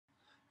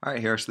All right,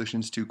 here are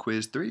solutions to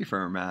quiz 3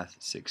 for Math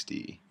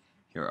 6D.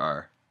 Here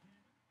are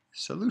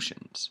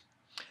solutions.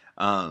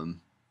 Okay,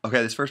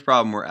 this first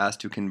problem we're asked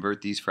to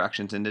convert these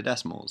fractions into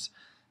decimals.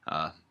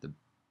 I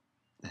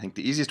think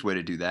the easiest way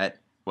to do that,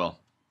 well,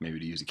 maybe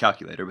to use a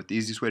calculator, but the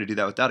easiest way to do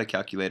that without a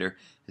calculator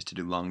is to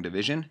do long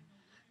division.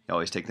 You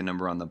always take the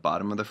number on the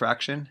bottom of the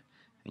fraction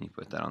and you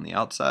put that on the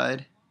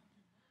outside.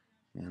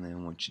 And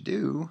then what you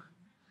do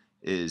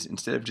is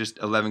instead of just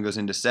 11 goes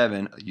into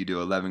 7, you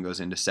do 11 goes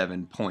into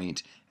 7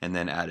 point and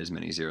then add as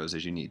many zeros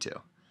as you need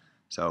to.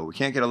 So we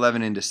can't get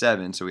 11 into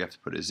 7, so we have to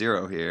put a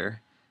 0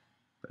 here.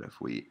 But if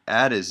we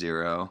add a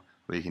 0,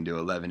 we can do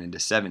 11 into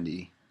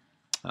 70.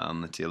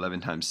 Let's see,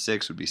 11 times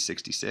 6 would be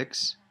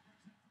 66.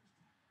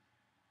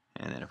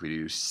 And then if we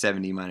do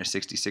 70 minus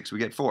 66, we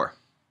get 4.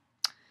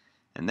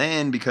 And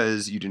then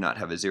because you do not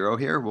have a 0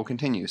 here, we'll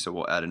continue. So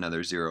we'll add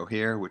another 0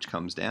 here, which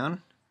comes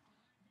down.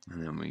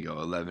 And then we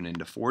go 11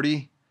 into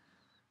 40.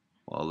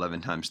 Well,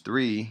 11 times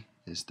 3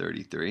 is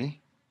 33.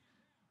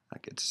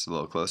 That gets us a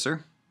little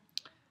closer.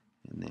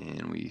 And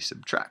then we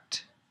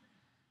subtract.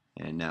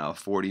 And now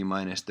 40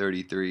 minus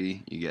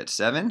 33, you get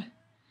 7.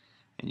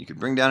 And you could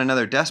bring down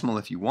another decimal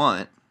if you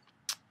want.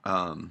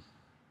 But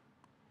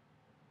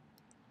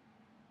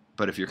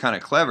if you're kind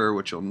of clever,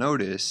 what you'll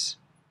notice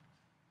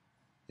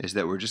is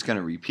that we're just going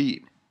to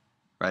repeat.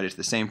 Right? It's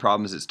the same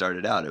problem as it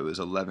started out. It was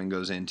 11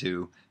 goes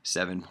into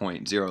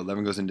 7.0.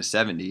 11 goes into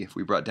 70. If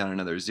we brought down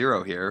another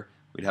 0 here,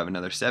 we'd have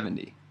another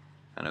 70.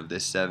 Kind of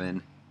this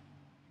 7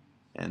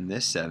 and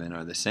this 7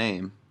 are the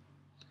same.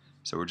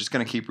 So we're just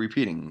going to keep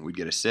repeating. We'd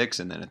get a 6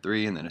 and then a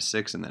 3 and then a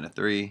 6 and then a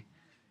 3.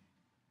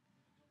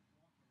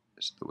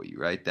 Just the way you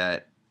write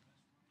that,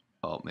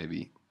 well,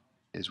 maybe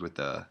is with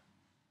a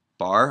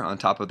bar on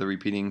top of the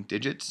repeating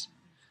digits.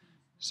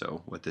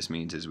 So what this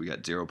means is we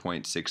got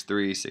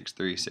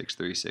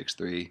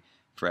 0.63636363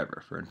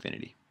 forever, for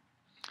infinity.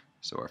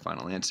 So our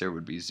final answer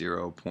would be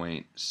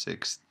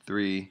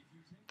 0.63,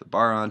 the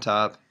bar on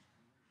top.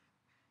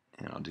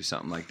 And I'll do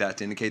something like that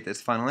to indicate that's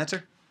the final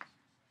answer.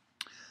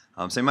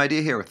 Same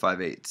idea here with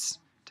 5/8.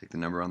 Take the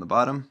number on the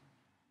bottom,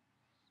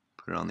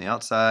 put it on the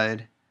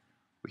outside.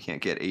 We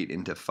can't get 8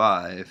 into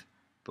 5,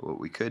 but what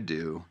we could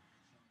do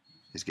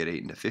is get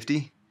 8 into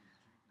 50.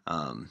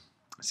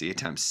 See, 8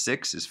 times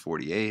 6 is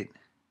 48.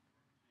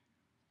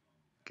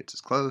 Gets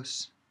us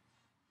close.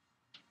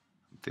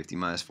 50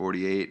 minus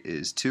 48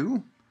 is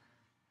 2.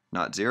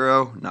 Not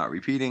 0, not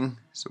repeating,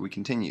 so we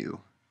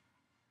continue.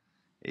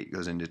 8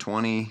 goes into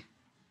 20.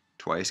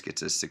 Twice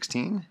gets us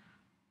 16.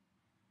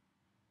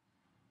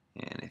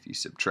 And if you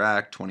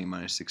subtract, 20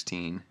 minus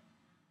 16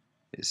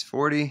 is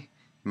 40.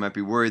 You might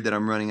be worried that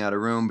I'm running out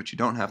of room, but you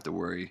don't have to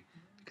worry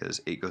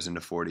because 8 goes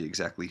into 40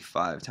 exactly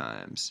 5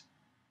 times.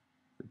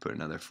 We put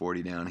another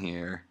 40 down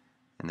here,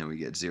 and then we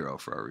get 0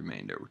 for our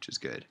remainder, which is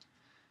good.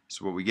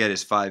 So what we get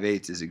is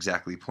 5/8 is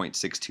exactly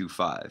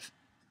 0.625.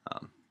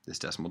 This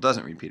decimal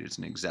doesn't repeat, it's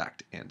an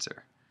exact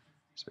answer.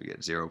 So we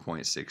get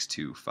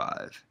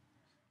 0.625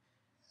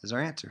 is our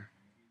answer.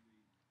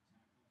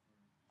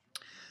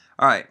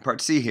 Alright,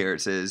 part C here,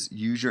 it says,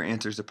 use your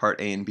answers to part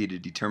A and B to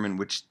determine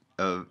which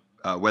of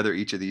whether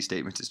each of these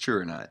statements is true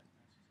or not.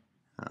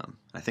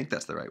 I think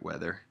that's the right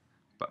whether,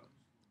 but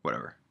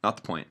whatever, not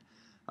the point.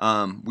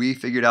 We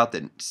figured out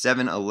that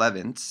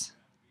 7/11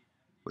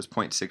 was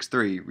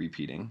 0.63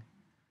 repeating.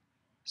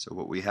 So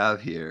what we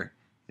have here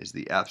is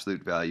the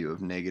absolute value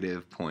of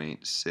negative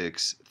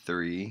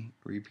 0.63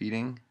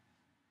 repeating.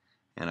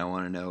 And I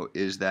want to know,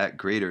 is that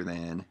greater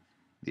than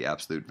the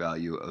absolute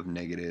value of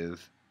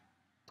negative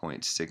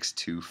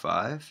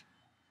 0.625?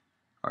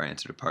 Our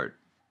answer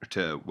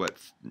to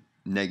what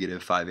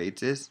negative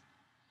 5/8 is.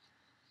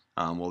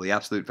 Well, the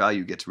absolute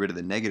value gets rid of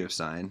the negative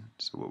sign,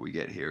 so what we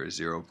get here is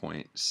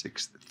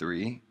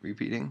 0.63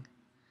 repeating.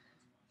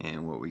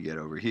 And what we get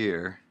over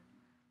here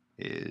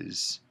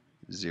is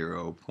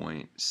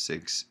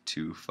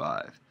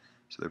 0.625.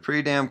 So they're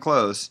pretty damn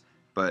close,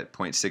 but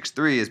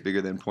 0.63 is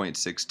bigger than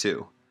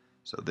 0.62.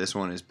 So this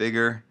one is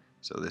bigger,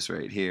 so this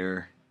right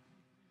here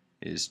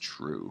is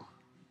true.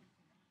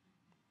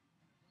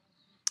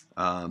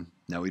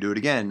 Now we do it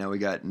again. Now we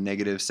got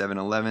negative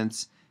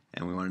 7/11,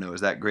 and we want to know,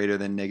 is that greater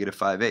than negative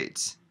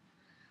 5/8?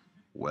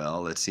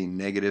 Well, let's see,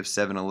 negative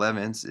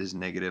 7/11 is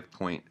negative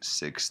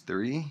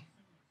 0.63,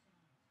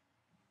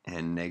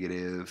 and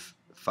negative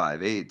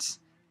 5/8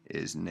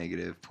 is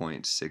negative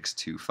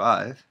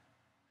 0.625.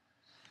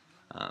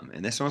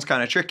 And this one's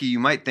kind of tricky. You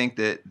might think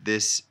that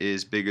this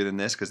is bigger than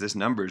this because this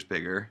number is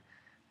bigger,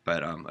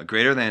 but a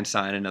greater than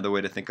sign, another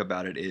way to think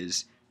about it,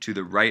 is to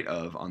the right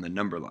of on the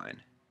number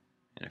line.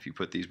 And if you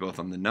put these both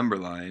on the number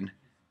line,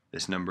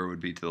 this number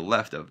would be to the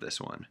left of this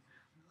one.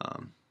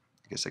 I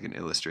guess I can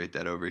illustrate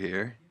that over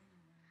here.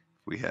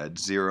 If we had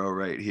 0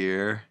 right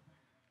here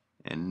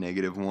and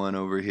negative 1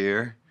 over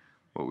here,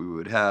 what we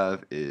would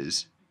have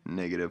is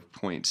negative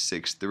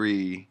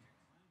 0.63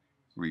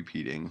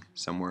 repeating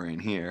somewhere in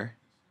here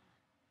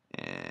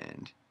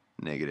and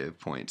negative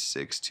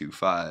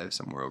 0.625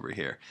 somewhere over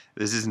here.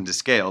 This isn't to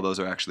scale, those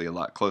are actually a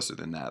lot closer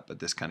than that, but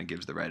this kind of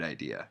gives the right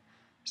idea.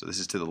 So this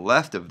is to the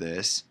left of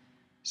this,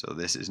 So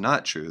this is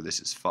not true, this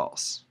is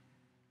false.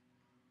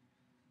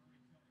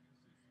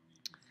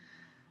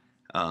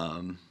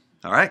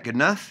 Alright, good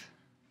enough.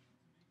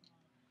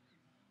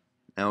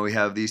 Now we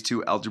have these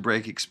two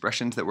algebraic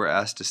expressions that we're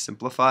asked to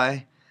simplify.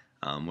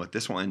 What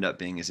this will end up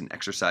being is an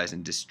exercise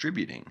in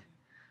distributing.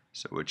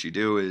 So what you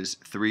do is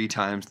 3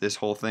 times this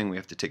whole thing, we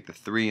have to take the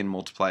 3 and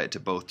multiply it to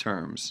both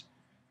terms.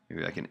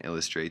 Maybe I can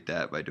illustrate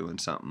that by doing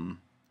something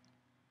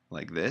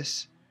like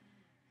this.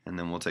 And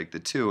then we'll take the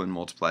 2 and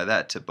multiply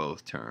that to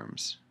both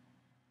terms.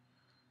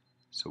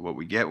 So what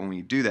we get when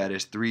we do that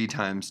is 3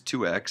 times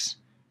 2x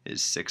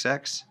is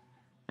 6x,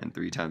 and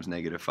 3 times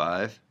negative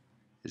 5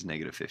 is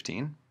negative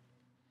 15.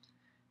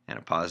 And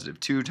a positive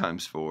 2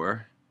 times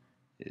 4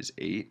 is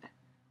 8,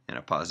 and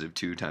a positive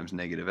 2 times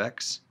negative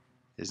x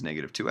is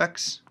negative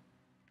 2x.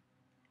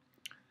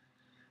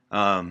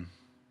 And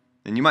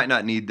you might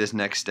not need this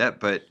next step,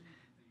 but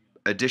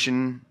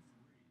addition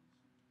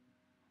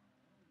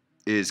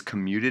is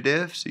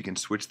commutative, so you can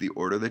switch the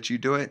order that you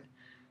do it.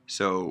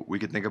 So we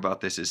could think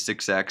about this as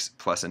 6x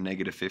plus a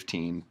negative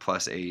 15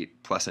 plus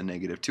 8 plus a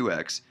negative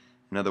 2x.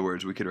 In other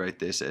words, we could write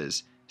this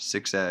as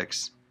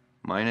 6x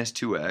minus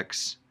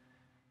 2x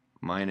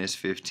minus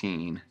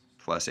 15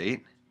 plus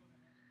 8.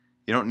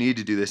 You don't need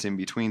to do this in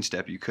between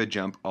step. You could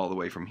jump all the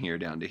way from here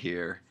down to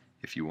here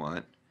if you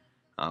want.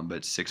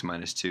 But 6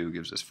 minus 2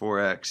 gives us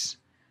 4x,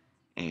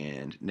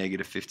 and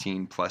negative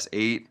 15 plus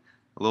 8,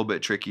 a little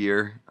bit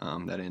trickier.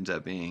 That ends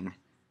up being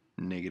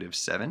negative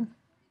 7.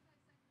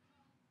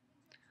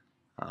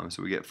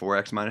 So we get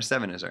 4x minus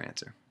 7 as our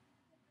answer.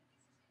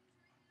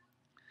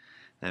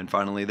 And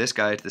finally this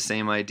guy, it's the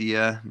same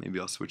idea. Maybe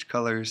I'll switch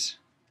colors.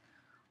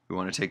 We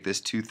want to take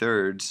this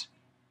 2/3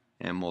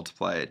 and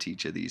multiply it to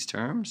each of these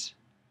terms.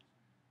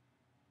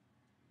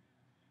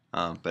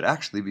 But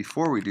actually,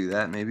 before we do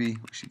that, maybe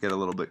we should get a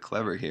little bit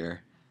clever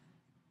here.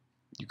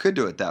 You could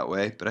do it that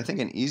way, but I think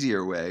an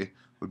easier way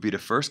would be to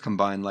first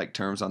combine like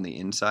terms on the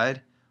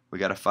inside. We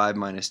got a 5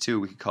 minus 2,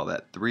 we could call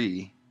that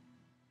 3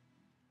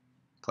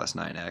 plus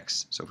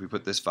 9x. So if we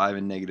put this 5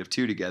 and negative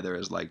 2 together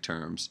as like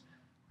terms,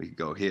 we could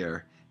go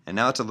here. And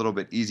now it's a little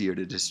bit easier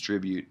to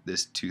distribute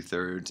this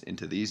 2/3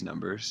 into these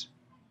numbers.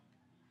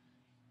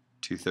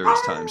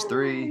 2/3 times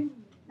 3.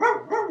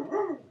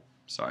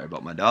 Sorry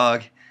about my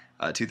dog.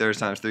 2/3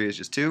 times 3 is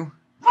just 2.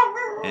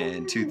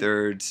 And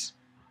 2/3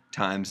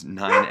 times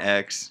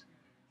 9x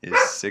is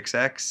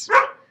 6x.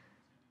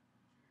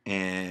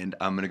 And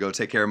I'm going to go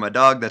take care of my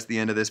dog. That's the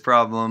end of this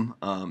problem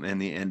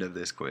and the end of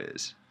this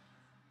quiz.